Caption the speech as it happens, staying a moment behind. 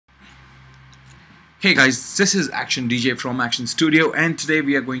Hey guys, this is Action DJ from Action Studio, and today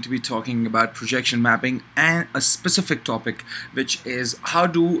we are going to be talking about projection mapping and a specific topic, which is how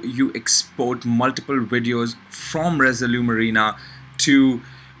do you export multiple videos from Resolume Arena to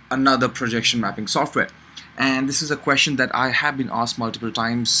another projection mapping software. And this is a question that I have been asked multiple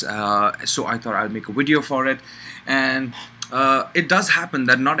times, so I thought I'll make a video for it. And it does happen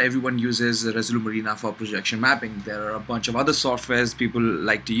that not everyone uses Resolume Arena for projection mapping. There are a bunch of other softwares people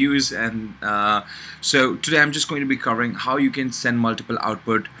like to use, and so today I'm just going to be covering how you can send multiple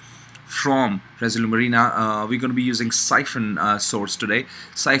output from Resolume Arena. We're going to be using Syphon source today.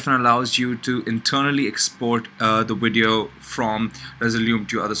 Syphon allows you to internally export the video from Resolume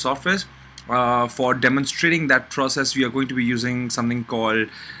to other softwares. For demonstrating that process, we are going to be using something called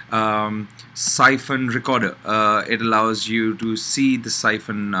Syphon Recorder. It allows you to see the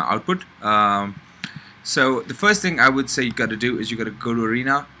Syphon output. So the first thing I would say you got to do is you got to go to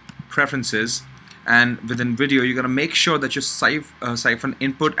Arena, Preferences, and within Video you got to make sure that your Syphon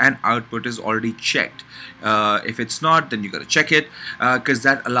input and output is already checked. If it's not, then you got to check it, because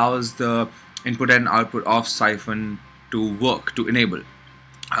that allows the input and output of Syphon to work, to enable.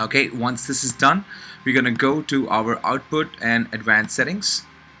 Okay, once this is done, we're gonna go to our output and advanced settings,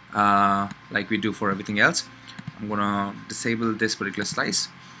 like we do for everything else. I'm gonna disable this particular slice.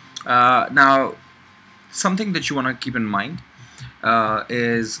 Now, something that you wanna keep in mind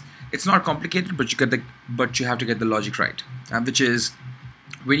is it's not complicated, but you have to get the logic right, which is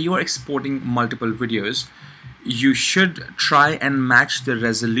when you are exporting multiple videos, you should try and match the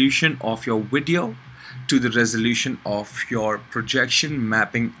resolution of your video to the resolution of your projection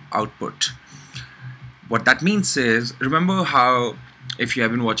mapping output. What that means is, remember how, if you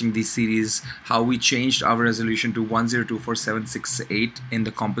have been watching these series, how we changed our resolution to 1024:768 in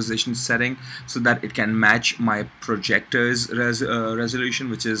the composition setting so that it can match my projector's resolution,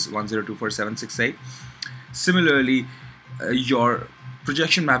 which is 1024:768. Similarly, your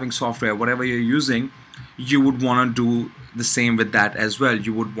projection mapping software, whatever you're using, you would want to do the same with that as well.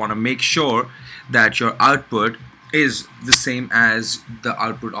 You would want to make sure that your output is the same as the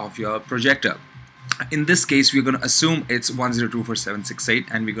output of your projector. In this case, we're going to assume it's 1024:768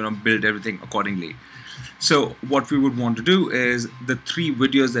 and we're going to build everything accordingly. So what we would want to do is the three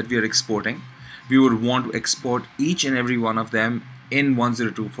videos that we are exporting, we would want to export each and every one of them in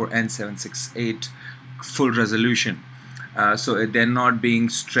 1024 and 768 full resolution, so they're not being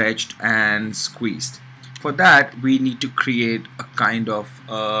stretched and squeezed. For that, we need to create a kind of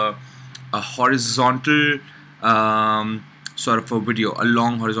a horizontal sort of a video, a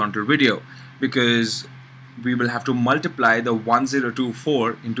long horizontal video, because we will have to multiply the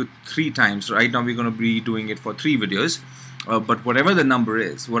 1024 into 3 times. Right now we're going to be doing it for 3 videos, but whatever the number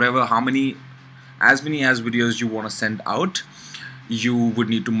is, as many videos you want to send out, you would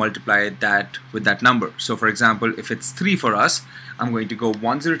need to multiply that with that number. So for example, if it's 3 for us, I'm going to go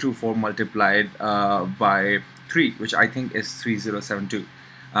 1024 multiplied by 3, which I think is 3072.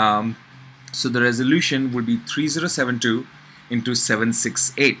 So the resolution would be 3072 into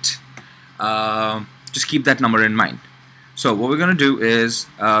 768. Just keep that number in mind. So what we're going to do is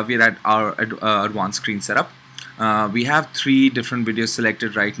we're at our advanced screen setup. We have 3 different videos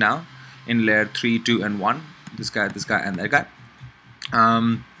selected right now in layer 3, 2, and 1. This guy, and that guy.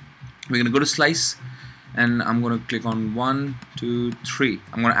 We're going to go to slice, and I'm going to click on 1, 2, 3.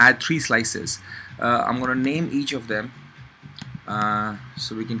 I'm going to add 3 slices. I'm going to name each of them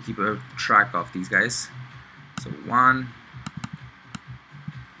so we can keep a track of these guys. So 1,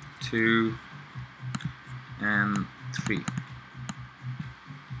 2, and 3.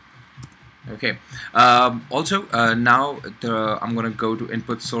 Okay. Also, now I'm going to go to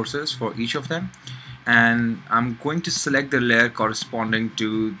input sources for each of them, and I'm going to select the layer corresponding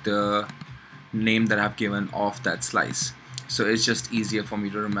to the name that I've given of that slice. So it's just easier for me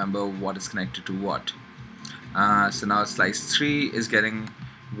to remember what is connected to what. So now slice 3 is getting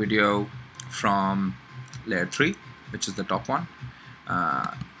video from layer 3, which is the top one.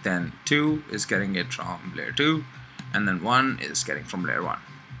 Then 2 is getting it from layer 2, and then 1 is getting from layer 1.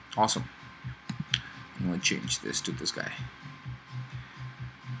 Awesome. I'm going to change this to this guy.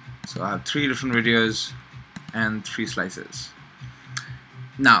 So I have 3 different videos and 3 slices.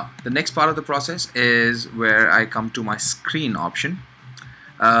 Now the next part of the process is where I come to my screen option.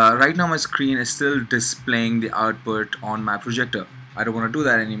 Right now my screen is still displaying the output on my projector. I don't want to do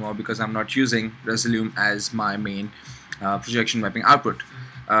that anymore because I'm not using Resolume as my main projection mapping output.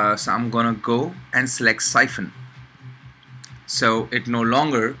 So I'm gonna go and select Syphon. So it no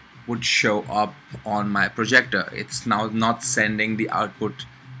longer would show up on my projector. It's now not sending the output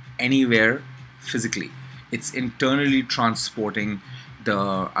anywhere physically. It's internally transporting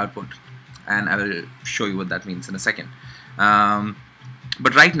the output. and I will show you what that means in a second.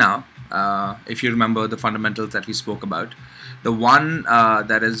 But right now, if you remember the fundamentals that we spoke about, the one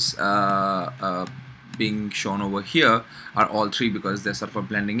that is being shown over here are all three because they're sort of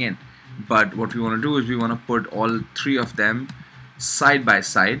blending in. But what we want to do is we want to put all three of them side by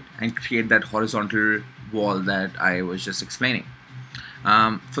side and create that horizontal wall that I was just explaining.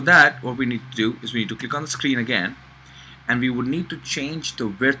 For that, what we need to do is we need to click on the screen again, and we would need to change the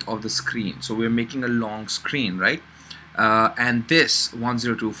width of the screen. So we're making a long screen, right? And this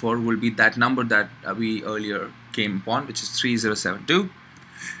 1024 will be that number that we earlier came upon, which is 3072,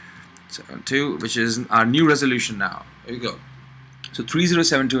 which is our new resolution now. There you go. So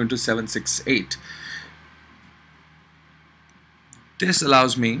 3072 into 768. This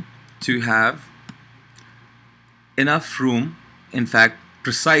allows me to have enough room, in fact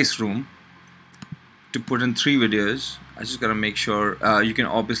precise room, to put in 3 videos. I just gotta make sure you can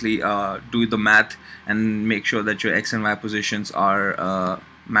obviously do the math and make sure that your X and Y positions are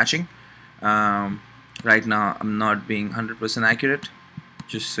matching. Right now I'm not being 100% accurate,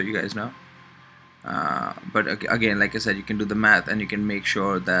 just so you guys know. But again, like I said, you can do the math and you can make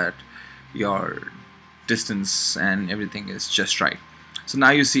sure that your distance and everything is just right. So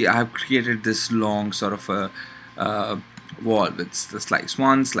now you see I have created this long sort of a wall with the slice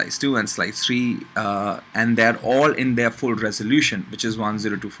 1, slice 2 and slice 3, and they're all in their full resolution, which is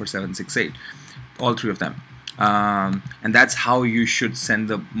 1024.768, all 3 of them. And that's how you should send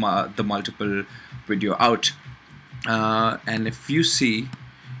the multiple video out. And if you see,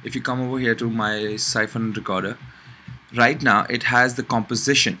 if you come over here to my Syphon recorder, right now it has the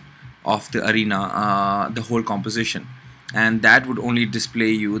composition of the arena, the whole composition, and that would only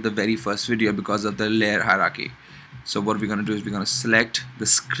display you the very first video because of the layer hierarchy. So what we're going to do is we're going to select the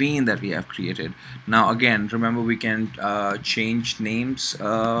screen that we have created. Now again, remember we can change names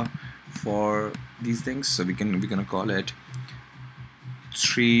for these things. So we're going to call it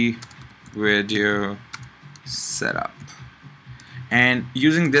 3 video setup. And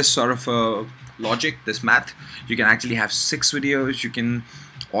using this sort of logic, this math, you can actually have 6 videos. You can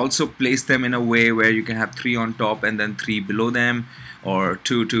also place them in a way where you can have 3 on top and then 3 below them, or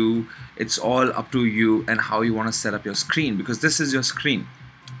 2. It's all up to you and how you want to set up your screen, because this is your screen,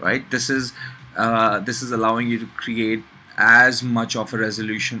 right? This is allowing you to create as much of a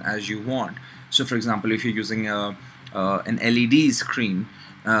resolution as you want. So for example, if you're using an LED screen,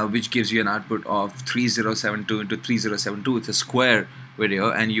 which gives you an output of 3072 into 3072, it's a square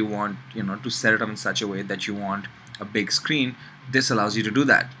video, and you want to set it up in such a way that you want a big screen, this allows you to do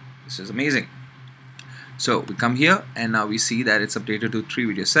that. This is amazing. So we come here and now we see that it's updated to 3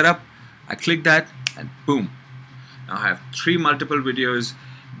 video setup. I click that and boom, now I have 3 multiple videos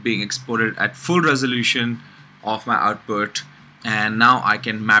being exported at full resolution of my output, and now I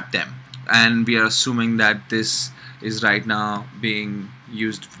can map them. And we are assuming that this is right now being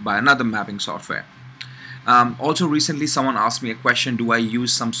used by another mapping software. Also recently someone asked me a question, do I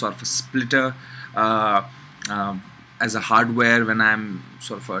use some sort of a splitter as a hardware when I'm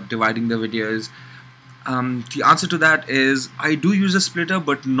sort of dividing the videos? The answer to that is I do use a splitter,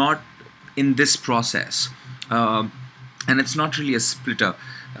 but not in this process, and it's not really a splitter.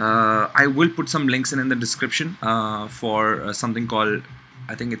 I will put some links in the description for something called,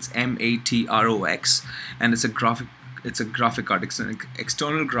 I think it's MATROX, and it's a graphic card. It's an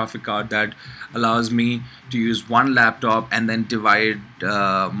external graphic card that allows me to use one laptop and then divide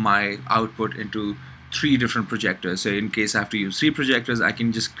my output into 3 different projectors. So in case I have to use 3 projectors, I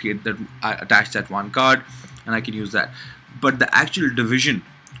can just create that, attach that one card, and I can use that. But the actual division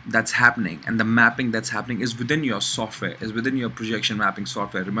that's happening and the mapping that's happening is within your software, is within your projection mapping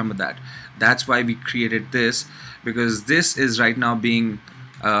software. Remember that. That's why we created this, because this is right now being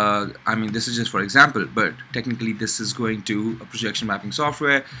I mean, this is just for example, but technically this is going to a projection mapping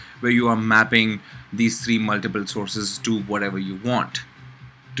software where you are mapping these 3 multiple sources to whatever you want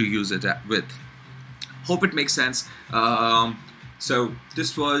to use it with. Hope it makes sense. So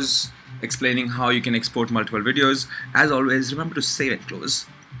this was explaining how you can export multiple videos. As always, remember to save and close.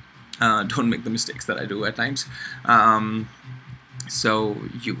 Don't make the mistakes that I do at times. So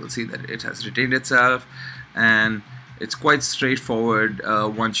you will see that it has retained itself, and it's quite straightforward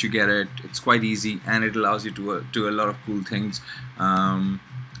once you get it. It's quite easy, and it allows you to do a lot of cool things.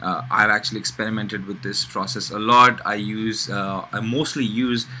 I've actually experimented with this process a lot. I mostly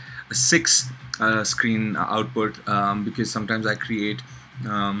use a 6 screen output because sometimes I create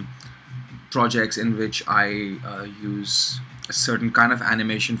projects in which I use a certain kind of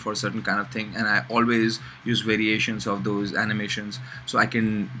animation for a certain kind of thing, and I always use variations of those animations, so I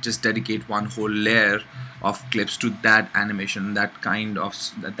can just dedicate one whole layer of clips to that animation, that kind of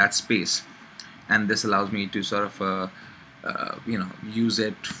that space. and this allows me to sort of use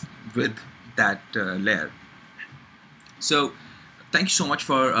it with that layer. So thank you so much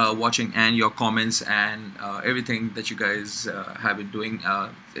for watching, and your comments and everything that you guys have been doing.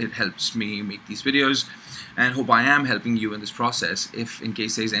 It helps me make these videos, and hope I am helping you in this process. If in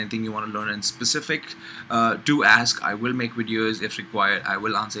case there's anything you want to learn in specific, do ask. I will make videos if required. I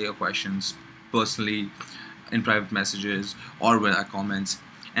will answer your questions personally in private messages or with our comments.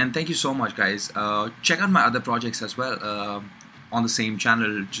 And thank you so much, guys. Check out my other projects as well on the same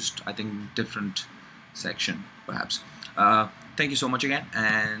channel, just I think different section perhaps. Thank you so much again,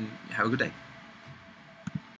 and have a good day.